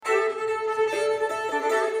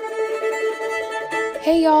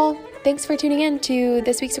Hey y'all, thanks for tuning in to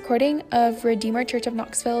this week's recording of Redeemer Church of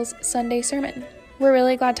Knoxville's Sunday Sermon. We're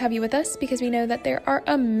really glad to have you with us because we know that there are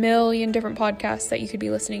a million different podcasts that you could be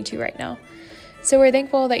listening to right now. So we're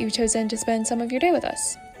thankful that you've chosen to spend some of your day with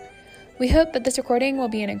us. We hope that this recording will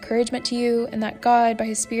be an encouragement to you and that God, by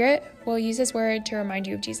His Spirit, will use His Word to remind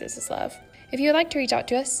you of Jesus' love. If you would like to reach out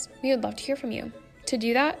to us, we would love to hear from you. To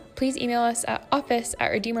do that, please email us at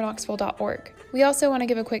office@redeemerknoxville.org. We also want to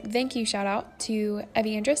give a quick thank you shout out to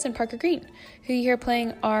Evie Andrus and Parker Green, who you hear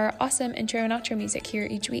playing our awesome intro and outro music here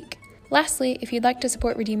each week. Lastly, if you'd like to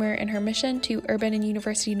support Redeemer in her mission to Urban and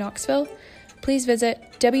University Knoxville, please visit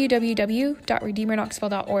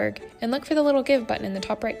www.redeemerknoxville.org and look for the little give button in the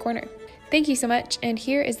top right corner. Thank you so much, and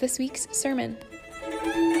here is this week's sermon.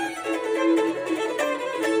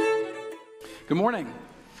 Good morning.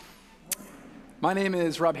 My name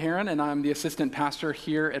is Rob Herron, and I'm the assistant pastor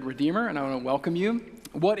here at Redeemer, and I want to welcome you.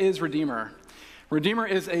 What is Redeemer? Redeemer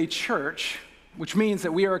is a church, which means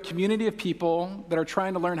that we are a community of people that are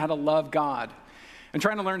trying to learn how to love God and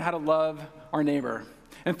trying to learn how to love our neighbor.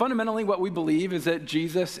 And fundamentally, what we believe is that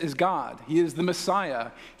Jesus is God. He is the Messiah.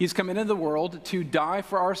 He's come into the world to die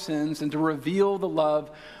for our sins and to reveal the love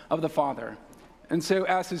of the Father. And so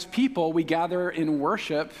as His people, we gather in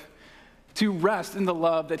worship to rest in the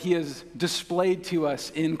love that He has displayed to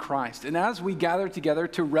us in Christ. And as we gather together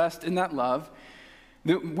to rest in that love,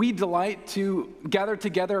 we delight to gather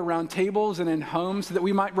together around tables and in homes so that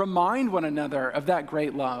we might remind one another of that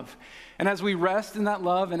great love. And as we rest in that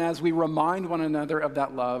love and as we remind one another of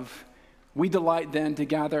that love, we delight then to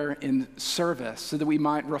gather in service so that we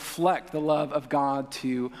might reflect the love of God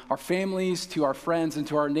to our families, to our friends, and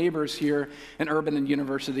to our neighbors here in Urban and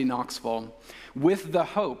University Knoxville, with the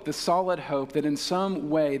hope, the solid hope that in some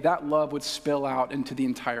way that love would spill out into the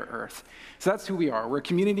entire earth. So that's who we are. We're a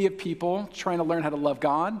community of people trying to learn how to love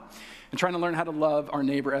God and trying to learn how to love our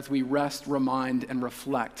neighbor as we rest, remind, and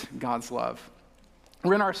reflect God's love.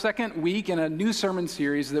 We're in our second week in a new sermon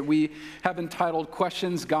series that we have entitled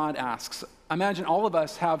Questions God Asks. I imagine all of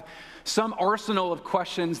us have some arsenal of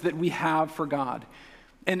questions that we have for God.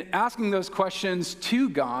 And asking those questions to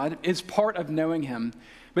God is part of knowing Him.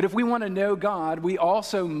 But if we want to know God, we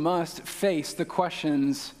also must face the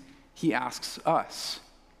questions He asks us,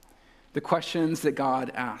 the questions that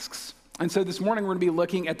God asks. And so this morning we're going to be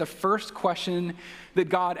looking at the first question that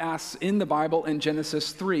God asks in the Bible in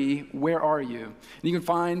Genesis 3, where are you? And you can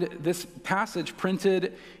find this passage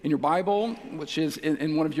printed in your Bible, which is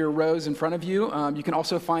in one of your rows in front of you. You can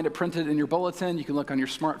also find it printed in your bulletin. You can look on your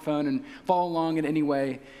smartphone and follow along in any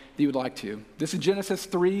way that you would like to. This is Genesis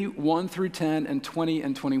 3, 1 through 10, and 20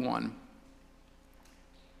 and 21.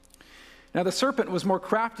 Now the serpent was more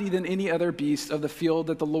crafty than any other beast of the field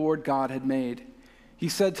that the Lord God had made. He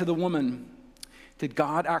said to the woman, "Did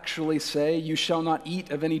God actually say, 'You shall not eat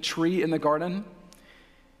of any tree in the garden'?"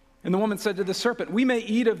 And the woman said to the serpent, "We may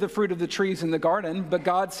eat of the fruit of the trees in the garden, but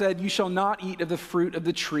God said, 'You shall not eat of the fruit of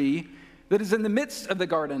the tree that is in the midst of the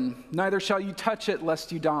garden, neither shall you touch it,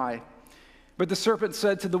 lest you die.' But the serpent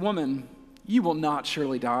said to the woman, 'You will not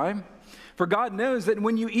surely die, for God knows that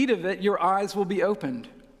when you eat of it, your eyes will be opened,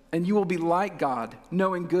 and you will be like God,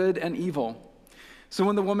 knowing good and evil.' So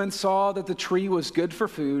when the woman saw that the tree was good for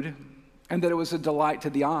food, and that it was a delight to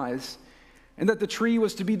the eyes, and that the tree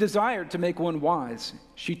was to be desired to make one wise,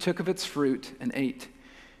 she took of its fruit and ate.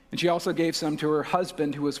 And she also gave some to her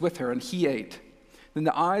husband who was with her, and he ate. Then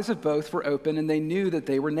the eyes of both were open, and they knew that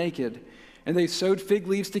they were naked. And they sewed fig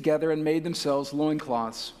leaves together and made themselves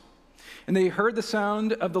loincloths. And they heard the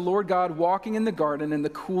sound of the Lord God walking in the garden in the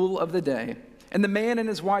cool of the day. And the man and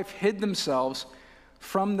his wife hid themselves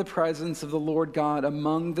from the presence of the Lord God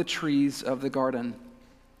among the trees of the garden.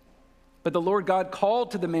 But the Lord God called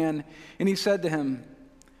to the man, and He said to him,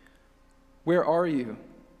 'Where are you?'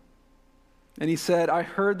 And he said, 'I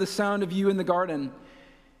heard the sound of you in the garden,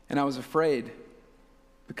 and I was afraid,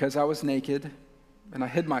 because I was naked, and I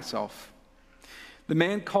hid myself.' The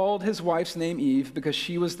man called his wife's name Eve, because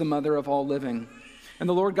she was the mother of all living. And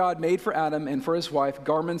the Lord God made for Adam and for his wife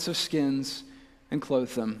garments of skins and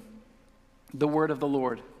clothed them." The word of the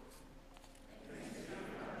Lord.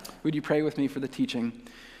 Would you pray with me for the teaching?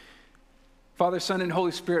 Father, Son, and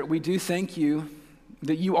Holy Spirit, we do thank you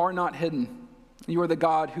that you are not hidden. You are the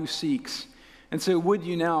God who seeks. And so would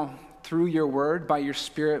you now, through your word, by your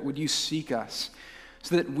Spirit, would you seek us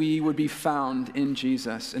so that we would be found in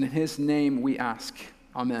Jesus? And in His name we ask.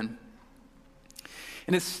 Amen.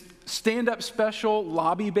 And it's stand-up special,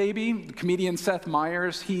 Lobby Baby, the comedian Seth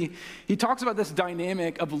Meyers, he talks about this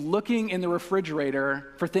dynamic of looking in the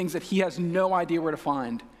refrigerator for things that he has no idea where to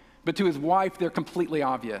find. But to his wife, they're completely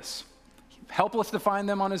obvious. helpless to find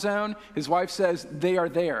them on his own. His wife says, they are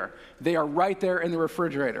there. They are right there in the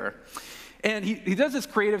refrigerator. And he does this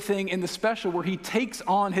creative thing in the special where he takes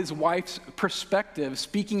on his wife's perspective,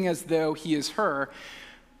 speaking as though he is her,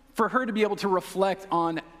 for her to be able to reflect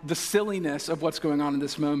on the silliness of what's going on in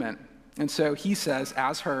this moment. And so he says,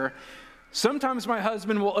 as her, sometimes my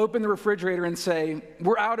husband will open the refrigerator and say,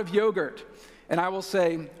 we're out of yogurt. And I will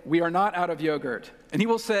say, we are not out of yogurt. And he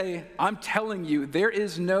will say, I'm telling you, there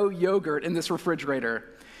is no yogurt in this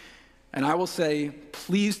refrigerator. And I will say,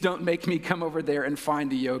 please don't make me come over there and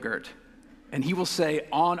find the yogurt. And he will say,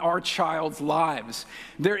 on our child's lives,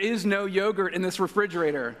 there is no yogurt in this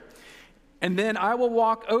refrigerator. And then I will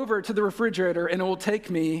walk over to the refrigerator and it will take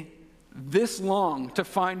me this long to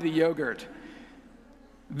find the yogurt.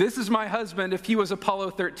 This is my husband if he was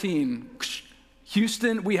Apollo 13.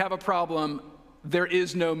 Houston, we have a problem. There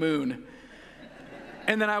is no moon.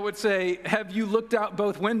 And then I would say, have you looked out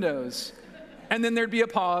both windows? And then there'd be a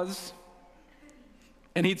pause.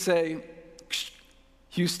 And he'd say,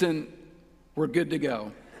 Houston, we're good to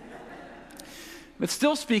go. But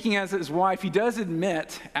still speaking as his wife, he does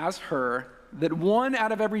admit, as her, that 1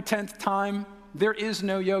 out of every 10th time, there is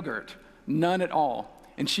no yogurt, none at all.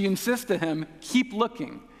 And she insists to him, keep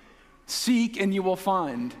looking, seek and you will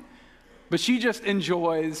find. But she just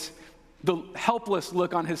enjoys the helpless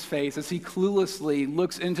look on his face as he cluelessly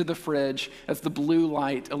looks into the fridge as the blue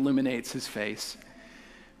light illuminates his face.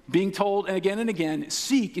 Being told again and again,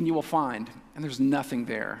 seek and you will find. And there's nothing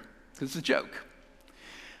there. It's a joke.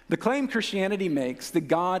 The claim Christianity makes that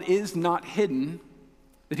God is not hidden,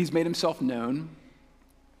 that he's made himself known,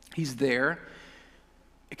 he's there.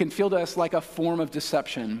 It can feel to us like a form of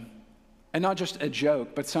deception, and not just a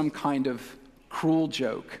joke, but some kind of cruel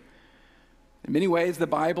joke. In many ways, the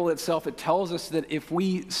Bible itself, it tells us that if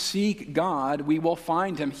we seek God, we will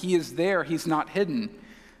find him. He is there, he's not hidden.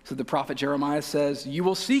 So the prophet Jeremiah says, you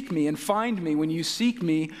will seek me and find me when you seek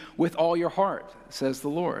me with all your heart, says the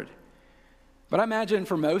Lord. But I imagine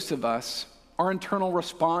for most of us, our internal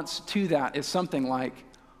response to that is something like,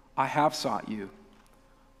 I have sought you.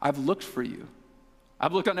 I've looked for you.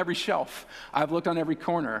 I've looked on every shelf. I've looked on every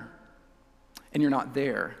corner. And you're not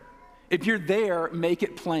there. If you're there, make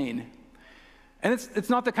it plain. And it's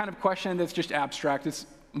not the kind of question that's just abstract. It's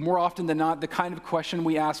more often than not the kind of question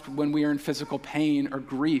we ask when we are in physical pain or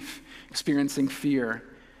grief, experiencing fear.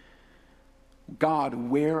 God,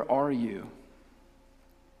 where are you?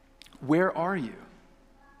 Where are you?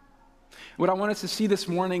 What I want us to see this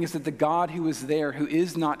morning is that the God who is there, who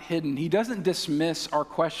is not hidden, he doesn't dismiss our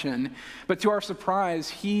question, but to our surprise,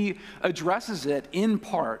 he addresses it in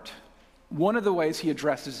part. One of the ways he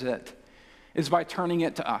addresses it is by turning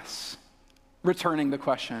it to us, returning the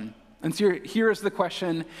question. And so here is the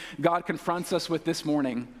question God confronts us with this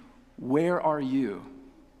morning. Where are you?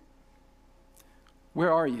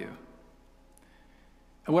 Where are you?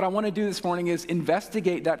 And what I want to do this morning is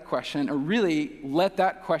investigate that question, or really let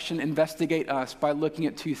that question investigate us by looking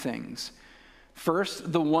at two things.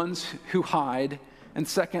 First, the ones who hide, and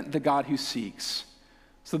second, the God who seeks.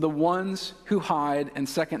 So the ones who hide, and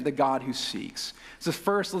second, the God who seeks. So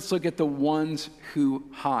first, let's look at the ones who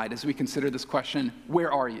hide as we consider this question,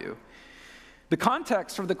 where are you? The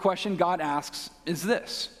context for the question God asks is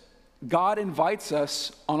this. God invites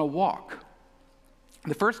us on a walk.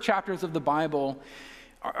 The first chapters of the Bible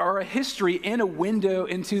are a history and a window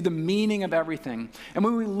into the meaning of everything. And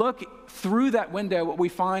when we look through that window, what we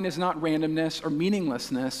find is not randomness or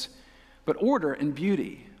meaninglessness, but order and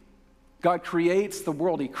beauty. God creates the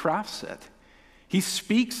world, he crafts it. He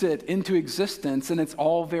speaks it into existence, and it's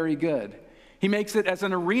all very good. He makes it as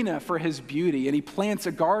an arena for his beauty, and he plants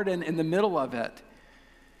a garden in the middle of it.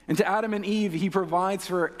 And to Adam and Eve, he provides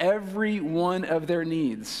for every one of their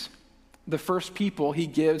needs. The first people, he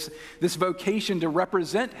gives this vocation to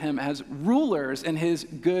represent him as rulers in his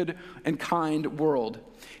good and kind world.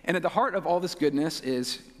 And at the heart of all this goodness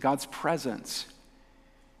is God's presence.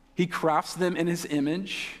 He crafts them in his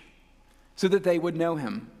image so that they would know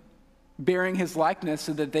him, bearing his likeness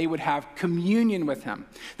so that they would have communion with him.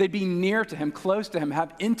 They'd be near to him, close to him,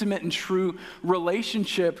 have intimate and true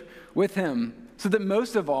relationship with him, so that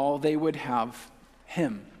most of all, they would have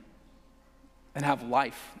him and have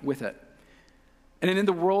life with it. And in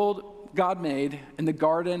the world God made, in the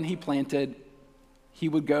garden he planted, he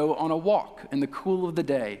would go on a walk in the cool of the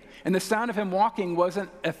day. And the sound of him walking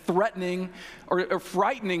wasn't a threatening or a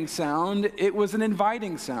frightening sound, it was an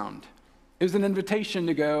inviting sound. It was an invitation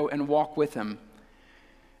to go and walk with him.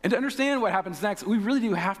 And to understand what happens next, we really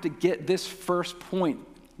do have to get this first point,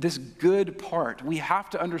 this good part. We have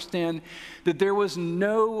to understand that there was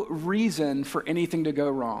no reason for anything to go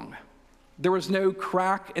wrong. There was no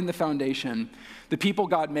crack in the foundation. The people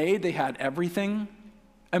God made, they had everything,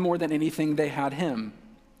 and more than anything, they had him.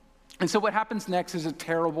 And so what happens next is a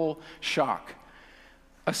terrible shock.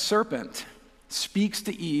 A serpent speaks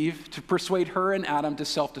to Eve to persuade her and Adam to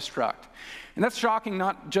self-destruct. And that's shocking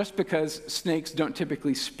not just because snakes don't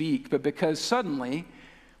typically speak, but because suddenly,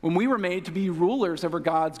 when we were made to be rulers over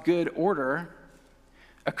God's good order,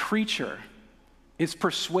 a creature is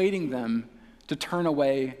persuading them to turn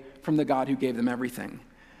away from the God who gave them everything.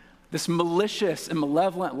 This malicious and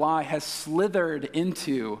malevolent lie has slithered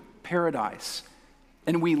into paradise,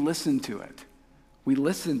 and we listened to it. We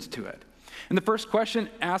listened to it. And the first question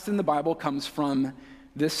asked in the Bible comes from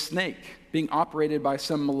this snake being operated by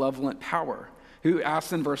some malevolent power, who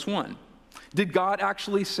asks in verse 1, did God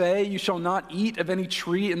actually say, you shall not eat of any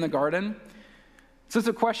tree in the garden? So it's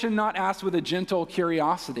a question not asked with a gentle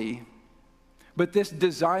curiosity, but this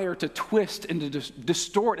desire to twist and to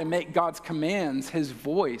distort and make God's commands, his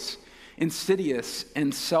voice, insidious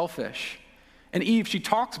and selfish. And Eve, she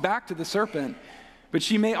talks back to the serpent, but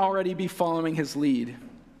she may already be following his lead,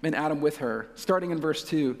 and Adam with her. Starting in verse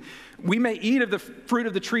 2, we may eat of the fruit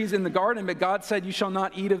of the trees in the garden, but God said, you shall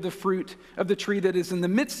not eat of the fruit of the tree that is in the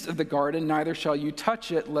midst of the garden, neither shall you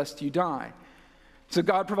touch it, lest you die. So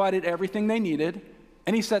God provided everything they needed,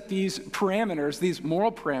 and he set these parameters, these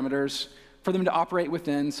moral parameters, for them to operate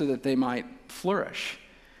within so that they might flourish.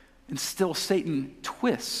 And still Satan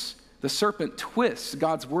twists, the serpent twists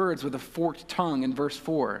God's words with a forked tongue in verse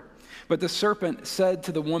 4. But the serpent said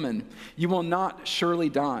to the woman, you will not surely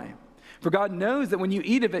die. For God knows that when you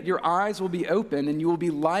eat of it, your eyes will be open and you will be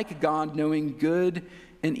like God, knowing good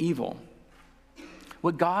and evil.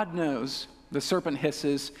 What God knows, the serpent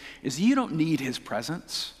hisses, is you don't need his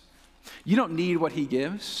presence. You don't need what he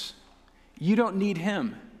gives. You don't need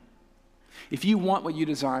him. If you want what you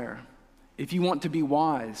desire, if you want to be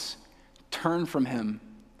wise, turn from him.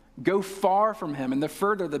 Go far from him, and the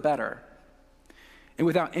further the better. And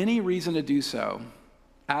without any reason to do so,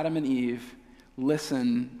 Adam and Eve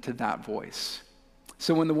listened to that voice.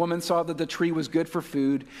 So when the woman saw that the tree was good for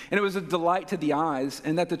food, and it was a delight to the eyes,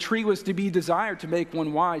 and that the tree was to be desired to make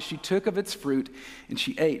one wise, she took of its fruit, and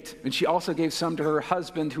she ate. And she also gave some to her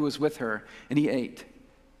husband who was with her, and he ate.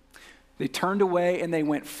 They turned away, and they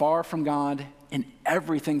went far from God, and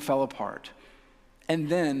everything fell apart. And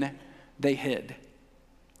then they hid.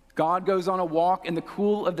 God goes on a walk in the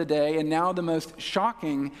cool of the day, and now the most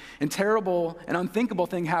shocking and terrible and unthinkable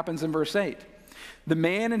thing happens in verse 8. The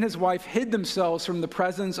man and his wife hid themselves from the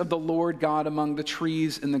presence of the Lord God among the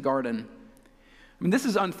trees in the garden. I mean, this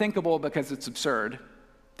is unthinkable because it's absurd.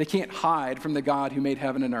 They can't hide from the God who made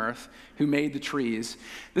heaven and earth, who made the trees.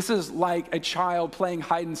 This is like a child playing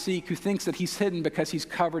hide and seek who thinks that he's hidden because he's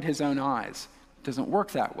covered his own eyes. It doesn't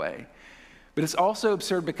work that way. But it's also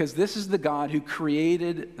absurd because this is the God who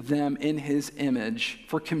created them in his image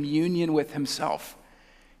for communion with himself.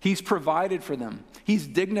 He's provided for them. He's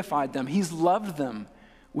dignified them. He's loved them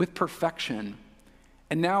with perfection.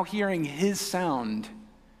 And now hearing his sound,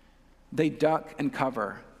 they duck and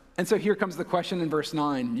cover. And so here comes the question in verse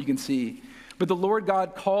 9, you can see. But the Lord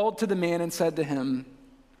God called to the man and said to him,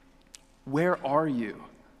 where are you?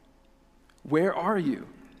 Where are you?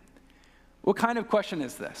 What kind of question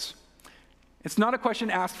is this? It's not a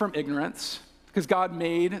question asked from ignorance, because God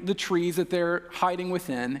made the trees that they're hiding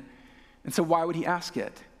within, and so why would he ask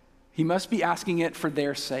it? He must be asking it for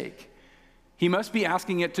their sake. He must be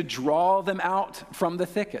asking it to draw them out from the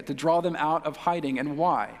thicket, to draw them out of hiding, and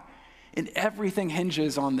why? And everything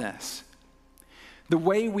hinges on this. The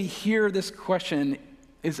way we hear this question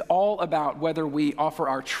is all about whether we offer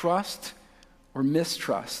our trust or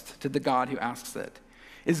mistrust to the God who asks it.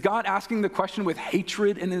 Is God asking the question with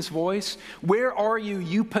hatred in his voice? Where are you,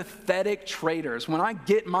 you pathetic traitors, when I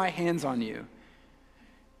get my hands on you?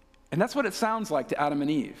 And that's what it sounds like to Adam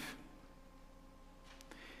and Eve.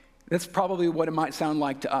 That's probably what it might sound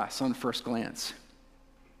like to us on first glance.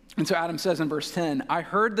 And so Adam says in verse 10, I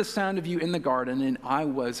heard the sound of you in the garden and I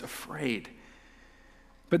was afraid.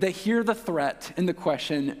 But they hear the threat and the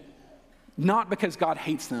question, not because God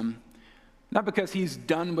hates them, not because he's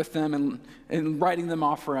done with them and writing them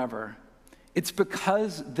off forever. It's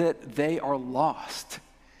because that they are lost,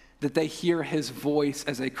 that they hear his voice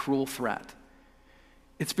as a cruel threat.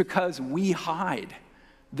 It's because we hide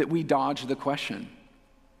that we dodge the question.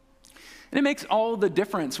 And it makes all the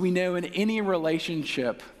difference, we know, in any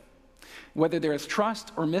relationship, whether there is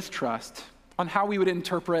trust or mistrust, on how we would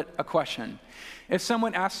interpret a question. If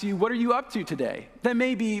someone asks you, what are you up to today? That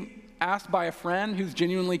may be asked by a friend who's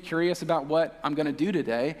genuinely curious about what I'm going to do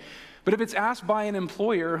today. But if it's asked by an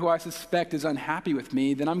employer who I suspect is unhappy with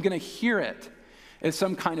me, then I'm going to hear it as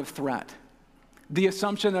some kind of threat. the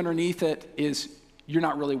assumption underneath it is you're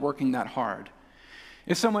not really working that hard.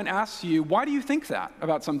 If someone asks you, why do you think that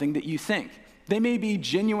about something that you think? They may be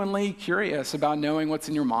genuinely curious about knowing what's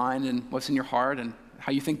in your mind and what's in your heart and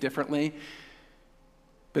how you think differently.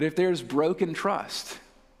 But if there's broken trust,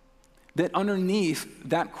 that underneath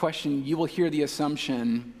that question, you will hear the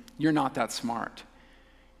assumption, you're not that smart.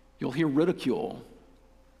 You'll hear ridicule.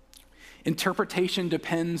 Interpretation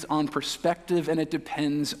depends on perspective, and it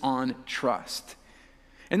depends on trust.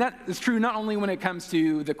 And that is true not only when it comes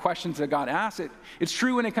to the questions that God asks, it's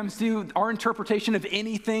true when it comes to our interpretation of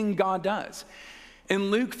anything God does.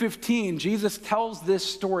 In Luke 15, Jesus tells this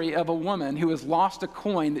story of a woman who has lost a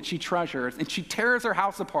coin that she treasures, and she tears her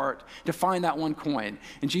house apart to find that one coin.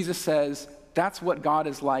 And Jesus says, that's what God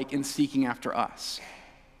is like in seeking after us.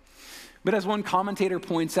 But as one commentator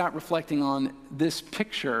points out, reflecting on this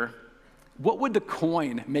picture, what would the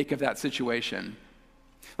coin make of that situation?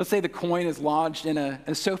 Let's say the coin is lodged in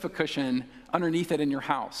a sofa cushion underneath it in your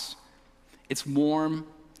house. It's warm,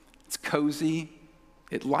 it's cozy,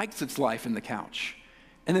 it likes its life in the couch.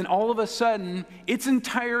 And then all of a sudden, its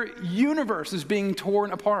entire universe is being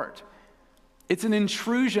torn apart. It's an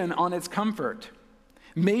intrusion on its comfort.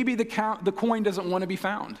 Maybe the coin doesn't want to be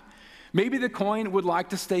found. Maybe the coin would like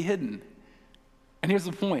to stay hidden. And here's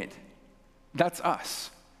the point. That's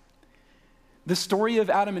us. The story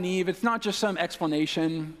of Adam and Eve, it's not just some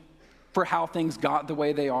explanation for how things got the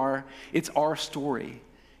way they are. It's our story.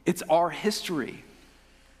 It's our history.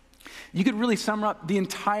 You could really sum up the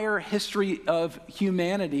entire history of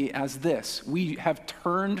humanity as this. We have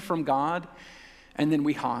turned from God, and then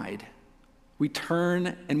we hide. We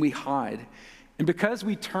turn and we hide. And because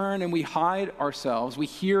we turn and we hide ourselves, we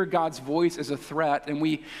hear God's voice as a threat, and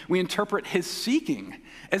we interpret his seeking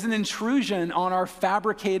as an intrusion on our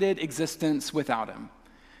fabricated existence without him.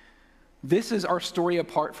 This is our story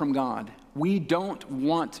apart from God. We don't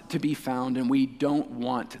want to be found, and we don't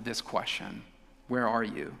want this question. Where are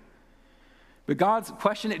you? But God's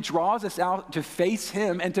question, it draws us out to face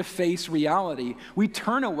him and to face reality. We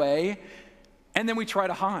turn away, and then we try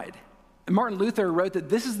to hide. And Martin Luther wrote that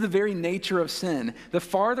this is the very nature of sin. The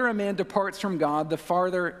farther a man departs from God, the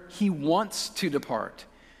farther he wants to depart.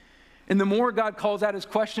 And the more God calls out his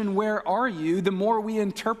question, where are you, the more we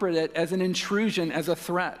interpret it as an intrusion, as a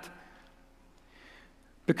threat.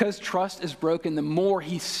 Because trust is broken, the more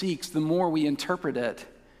he seeks, the more we interpret it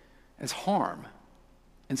as harm.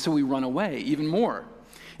 And so we run away even more.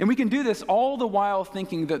 And we can do this all the while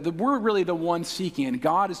thinking that we're really the one seeking, and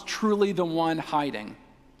God is truly the one hiding.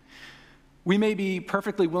 We may be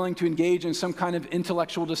perfectly willing to engage in some kind of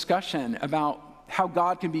intellectual discussion about how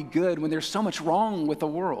God can be good when there's so much wrong with the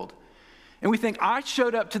world. And we think, I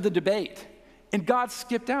showed up to the debate, and God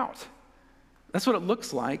skipped out. That's what it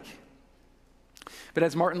looks like. But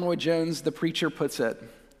as Martin Lloyd-Jones, the preacher, puts it,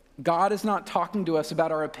 God is not talking to us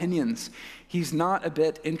about our opinions. He's not a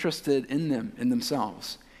bit interested in them, in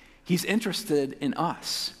themselves. He's interested in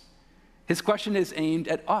us. His question is aimed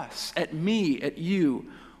at us, at me, at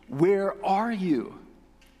you. Where are you?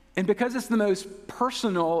 And because it's the most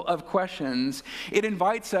personal of questions, it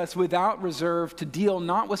invites us without reserve to deal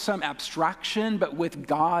not with some abstraction, but with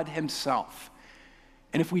God himself.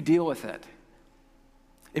 And if we deal with it,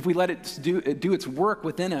 if we let it do its work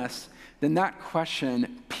within us, then that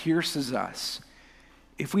question pierces us.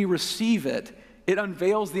 If we receive it, it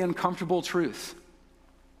unveils the uncomfortable truth.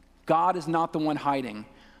 God is not the one hiding.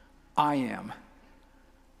 I am.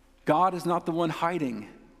 God is not the one hiding.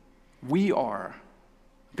 We are.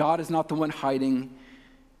 God is not the one hiding.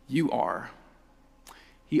 You are.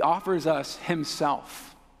 He offers us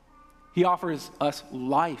himself. He offers us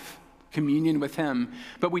life, communion with him.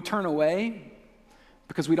 But we turn away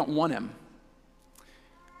because we don't want him.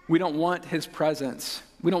 We don't want his presence.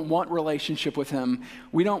 We don't want relationship with him.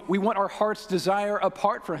 We want our heart's desire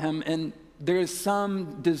apart from him, and there is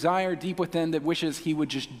some desire deep within that wishes he would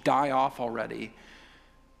just die off already.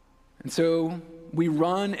 And so we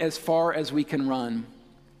run as far as we can run.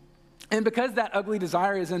 And because that ugly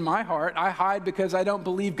desire is in my heart, I hide because I don't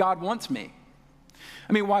believe God wants me.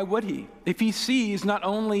 I mean, why would he? If he sees not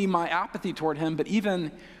only my apathy toward him, but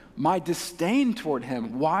even my disdain toward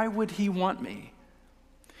him, why would he want me?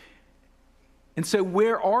 And so,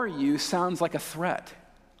 where are you sounds like a threat.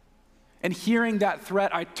 And hearing that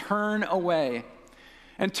threat, I turn away.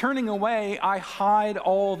 And turning away, I hide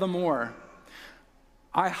all the more.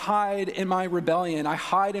 I hide in my rebellion. I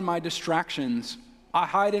hide in my distractions. I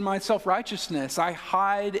hide in my self-righteousness. I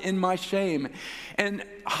hide in my shame. And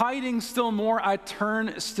hiding still more, I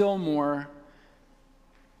turn still more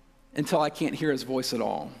until I can't hear his voice at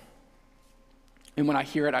all. And when I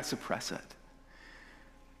hear it, I suppress it.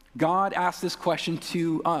 God asks this question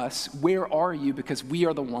to us, where are you? Because we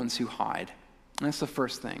are the ones who hide. And that's the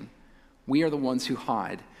first thing. We are the ones who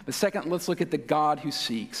hide. But second, let's look at the God who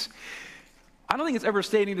seeks. I don't think it's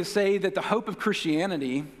overstating to say that the hope of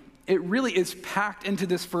Christianity, it really is packed into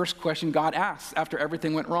this first question God asks after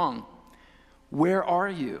everything went wrong. Where are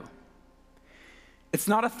you? It's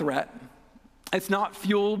not a threat. It's not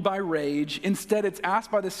fueled by rage. Instead, it's asked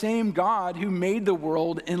by the same God who made the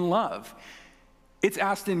world in love. It's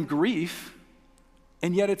asked in grief,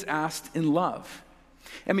 and yet it's asked in love.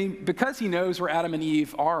 I mean, because he knows where Adam and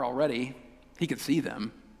Eve are already, he could see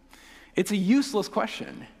them. It's a useless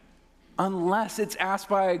question unless it's asked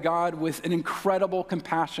by a God with an incredible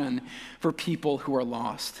compassion for people who are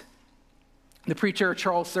lost. The preacher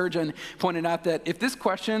Charles Surgeon pointed out that if this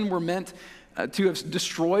question were meant to have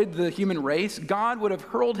destroyed the human race, God would have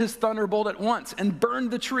hurled his thunderbolt at once and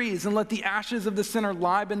burned the trees and let the ashes of the sinner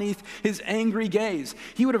lie beneath his angry gaze.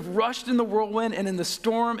 He would have rushed in the whirlwind and in the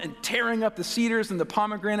storm and tearing up the cedars and the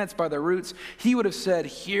pomegranates by their roots. He would have said,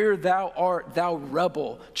 "Here thou art, thou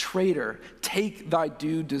rebel, traitor, take thy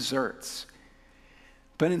due deserts."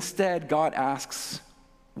 But instead, God asks,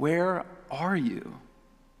 "Where are you?"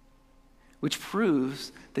 Which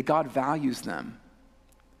proves that God values them.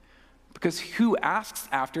 Because who asks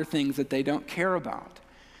after things that they don't care about?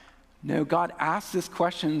 No, God asks this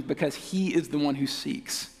question because he is the one who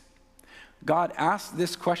seeks. God asks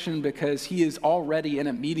this question because he is already and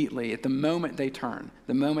immediately, at the moment they turn,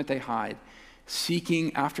 the moment they hide,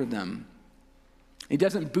 seeking after them. He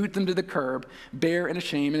doesn't boot them to the curb, bare and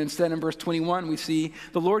ashamed. And instead, in verse 21, we see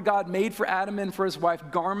the Lord God made for Adam and for his wife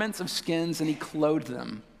garments of skins, and he clothed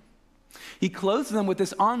them. He clothes them with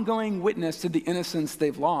this ongoing witness to the innocence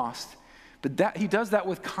they've lost. But he does that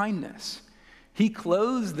with kindness. He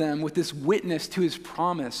clothes them with this witness to his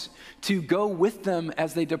promise to go with them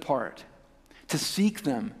as they depart, to seek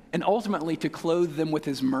them, and ultimately to clothe them with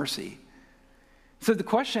his mercy. So the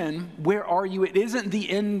question, where are you? It isn't the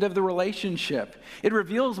end of the relationship. It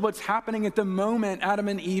reveals what's happening at the moment Adam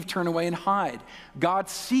and Eve turn away and hide. God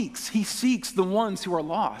seeks. He seeks the ones who are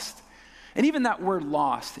lost. And even that word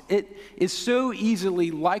lost, it is so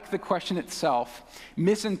easily, like the question itself,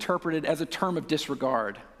 misinterpreted as a term of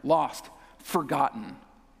disregard. Lost, forgotten,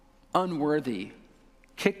 unworthy,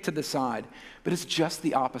 kicked to the side. But it's just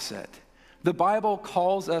the opposite. The Bible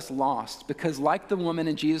calls us lost because, like the woman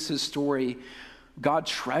in Jesus' story, God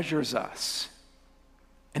treasures us.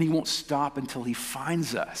 And he won't stop until he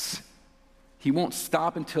finds us. He won't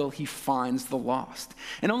stop until he finds the lost.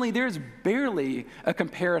 And only there's barely a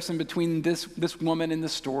comparison between this woman in the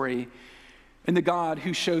story and the God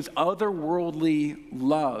who shows otherworldly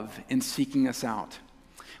love in seeking us out.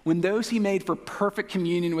 When those he made for perfect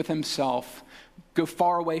communion with himself go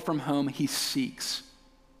far away from home, he seeks.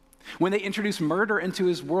 When they introduce murder into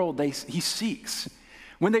his world, he seeks.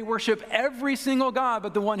 When they worship every single God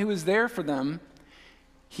but the one who is there for them,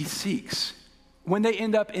 he seeks. When they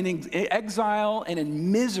end up in exile and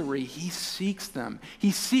in misery, he seeks them. He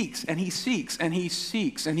seeks and he seeks and he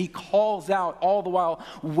seeks and he calls out all the while,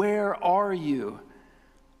 "Where are you?"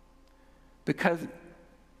 Because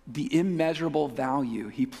the immeasurable value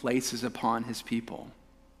he places upon his people.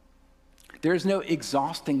 There's no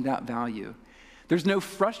exhausting that value. There's no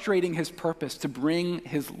frustrating his purpose to bring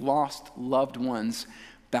his lost loved ones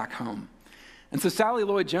back home. And so Sally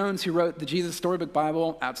Lloyd Jones, who wrote the Jesus Storybook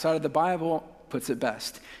Bible outside of the Bible, puts it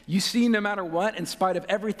best. You see, no matter what, in spite of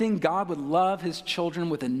everything, God would love his children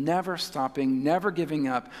with a never stopping, never giving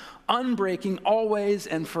up, unbreaking, always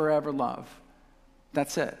and forever love.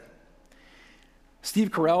 That's it.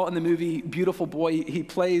 Steve Carell in the movie Beautiful Boy, he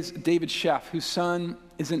plays David Sheff, whose son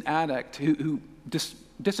is an addict who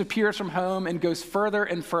disappears from home and goes further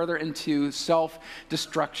and further into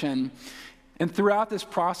self-destruction. And throughout this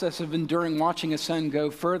process of enduring watching his son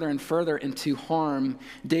go further and further into harm,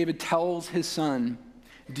 David tells his son,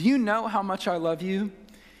 "Do you know how much I love you?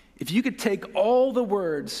 If you could take all the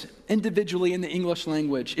words individually in the English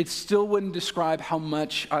language, it still wouldn't describe how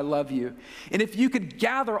much I love you. And if you could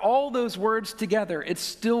gather all those words together, it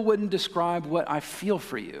still wouldn't describe what I feel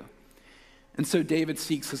for you." And so David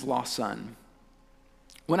seeks his lost son.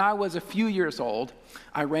 When I was a few years old,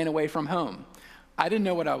 I ran away from home. I didn't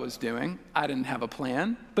know what I was doing. I didn't have a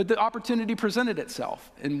plan, but the opportunity presented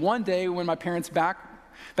itself. And one day when my parents'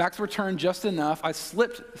 backs were turned just enough, I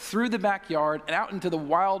slipped through the backyard and out into the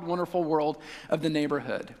wild, wonderful world of the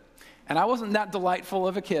neighborhood. And I wasn't that delightful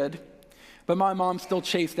of a kid, but my mom still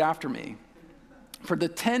chased after me. For the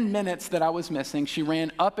 10 minutes that I was missing, she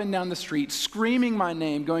ran up and down the street, screaming my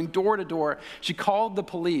name, going door to door. She called the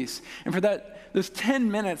police. And for those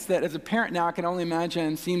 10 minutes that as a parent now I can only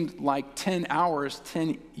imagine seemed like 10 hours,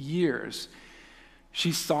 10 years,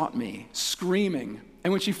 she sought me, screaming.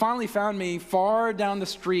 And when she finally found me far down the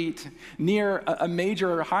street near a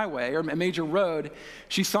major highway or a major road,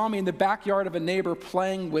 she saw me in the backyard of a neighbor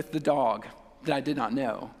playing with the dog that I did not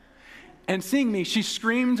know. And seeing me, she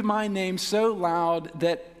screamed my name so loud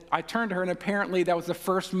that I turned to her, and apparently that was the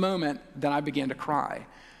first moment that I began to cry.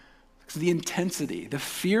 Because the intensity, the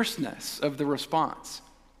fierceness of the response.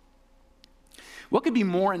 What could be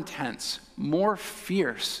more intense, more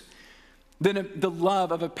fierce than the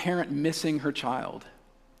love of a parent missing her child?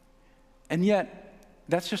 And yet,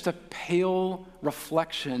 that's just a pale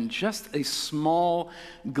reflection, just a small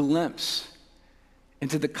glimpse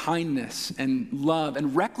into the kindness and love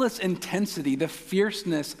and reckless intensity, the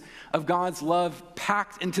fierceness of God's love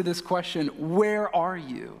packed into this question, where are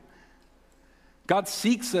you? God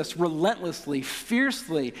seeks us relentlessly,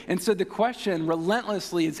 fiercely, and so the question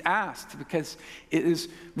relentlessly is asked because it is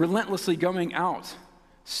relentlessly going out,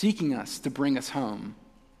 seeking us to bring us home.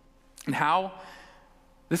 And how?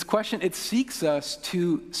 This question, it seeks us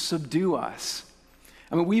to subdue us.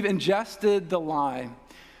 I mean, we've ingested the lie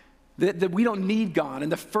that we don't need God,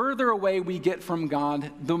 and the further away we get from God,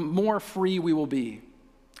 the more free we will be.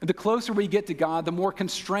 The closer we get to God, the more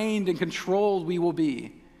constrained and controlled we will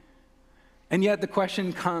be. And yet the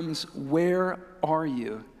question comes, where are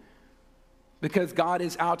you? Because God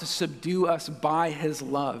is out to subdue us by his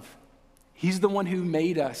love. He's the one who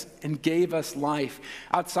made us and gave us life.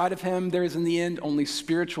 Outside of him, there is in the end only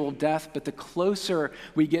spiritual death, but the closer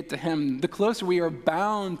we get to him, the closer we are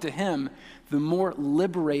bound to him, the more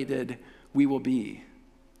liberated we will be.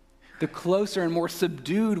 The closer and more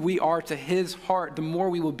subdued we are to his heart, the more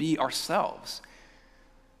we will be ourselves.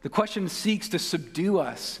 The question seeks to subdue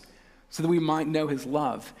us so that we might know his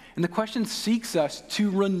love. And the question seeks us to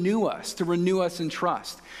renew us in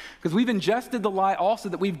trust. Because we've ingested the lie also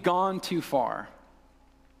that we've gone too far.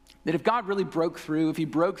 That if God really broke through, if he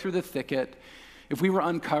broke through the thicket, if we were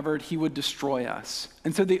uncovered, he would destroy us.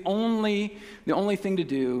 And so the only thing to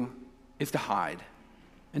do is to hide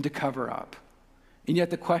and to cover up. And yet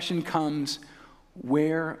the question comes,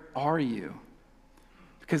 where are you?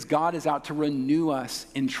 Because God is out to renew us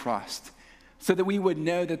in trust, so that we would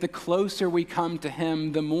know that the closer we come to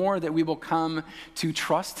him, the more that we will come to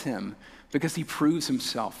trust him, because he proves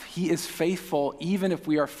himself. He is faithful even if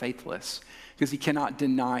we are faithless, because he cannot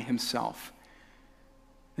deny himself.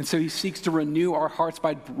 And so he seeks to renew our hearts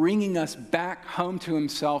by bringing us back home to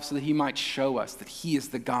himself so that he might show us that he is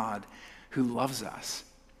the God who loves us.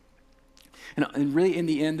 And really, in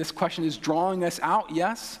the end, this question is drawing us out,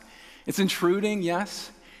 yes. It's intruding,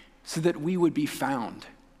 yes, so that we would be found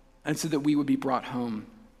and so that we would be brought home.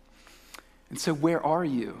 And so where are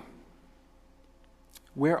you?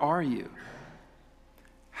 Where are you?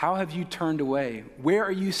 How have you turned away? Where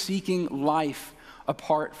are you seeking life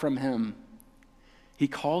apart from him? He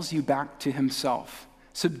calls you back to himself,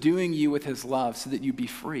 subduing you with his love so that you be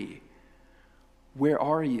free. Where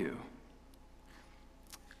are you?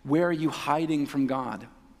 Where are you hiding from God?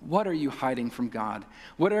 What are you hiding from God?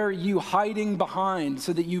 What are you hiding behind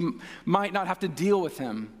so that you might not have to deal with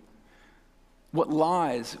him? What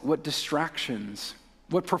lies, what distractions,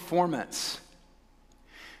 what performance?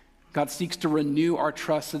 God seeks to renew our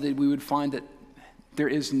trust so that we would find that there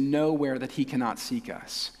is nowhere that he cannot seek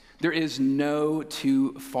us. There is no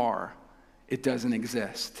too far. It doesn't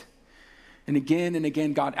exist. And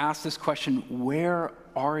again, God asks this question, where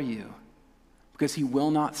are you? Because he will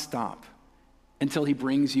not stop until he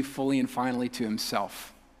brings you fully and finally to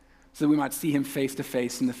himself, so that we might see him face to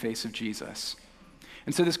face in the face of Jesus.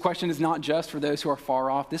 And so this question is not just for those who are far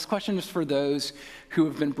off. This question is for those who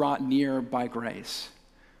have been brought near by grace.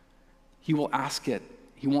 He will ask it.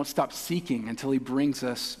 He won't stop seeking until he brings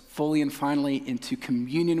us fully and finally into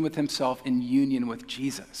communion with himself, in union with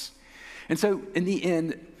Jesus. And so in the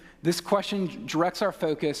end, this question directs our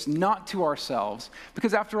focus not to ourselves,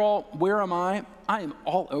 because after all, where am I? I am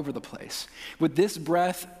all over the place. With this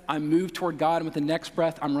breath, I move toward God, and with the next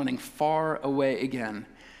breath, I'm running far away again.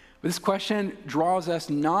 But this question draws us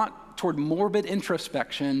not toward morbid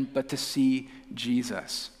introspection, but to see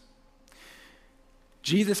Jesus.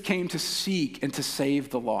 Jesus came to seek and to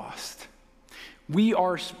save the lost. We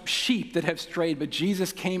are sheep that have strayed, but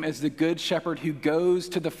Jesus came as the good shepherd who goes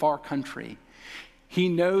to the far country. He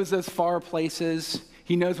knows those far places.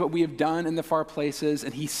 He knows what we have done in the far places,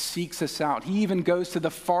 and he seeks us out. He even goes to the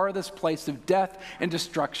farthest place of death and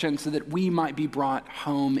destruction so that we might be brought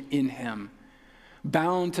home in him.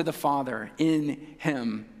 bound to the Father in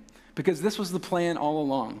him, because this was the plan all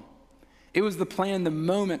along. It was the plan the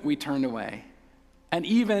moment we turned away. And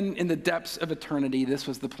even in the depths of eternity, this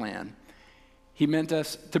was the plan. He meant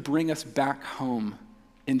us to bring us back home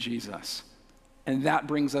in Jesus. And that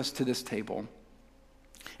brings us to this table.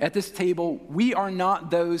 At this table, we are not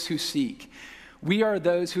those who seek. We are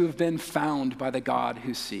those who have been found by the God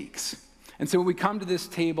who seeks. And so when we come to this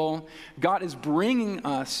table, God is bringing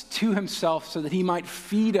us to himself so that he might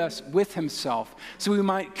feed us with himself, so we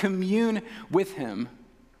might commune with him.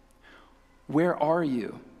 Where are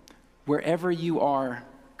you? Wherever you are,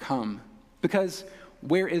 come. Because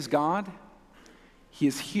where is God? He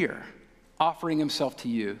is here, offering himself to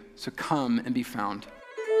you. So come and be found.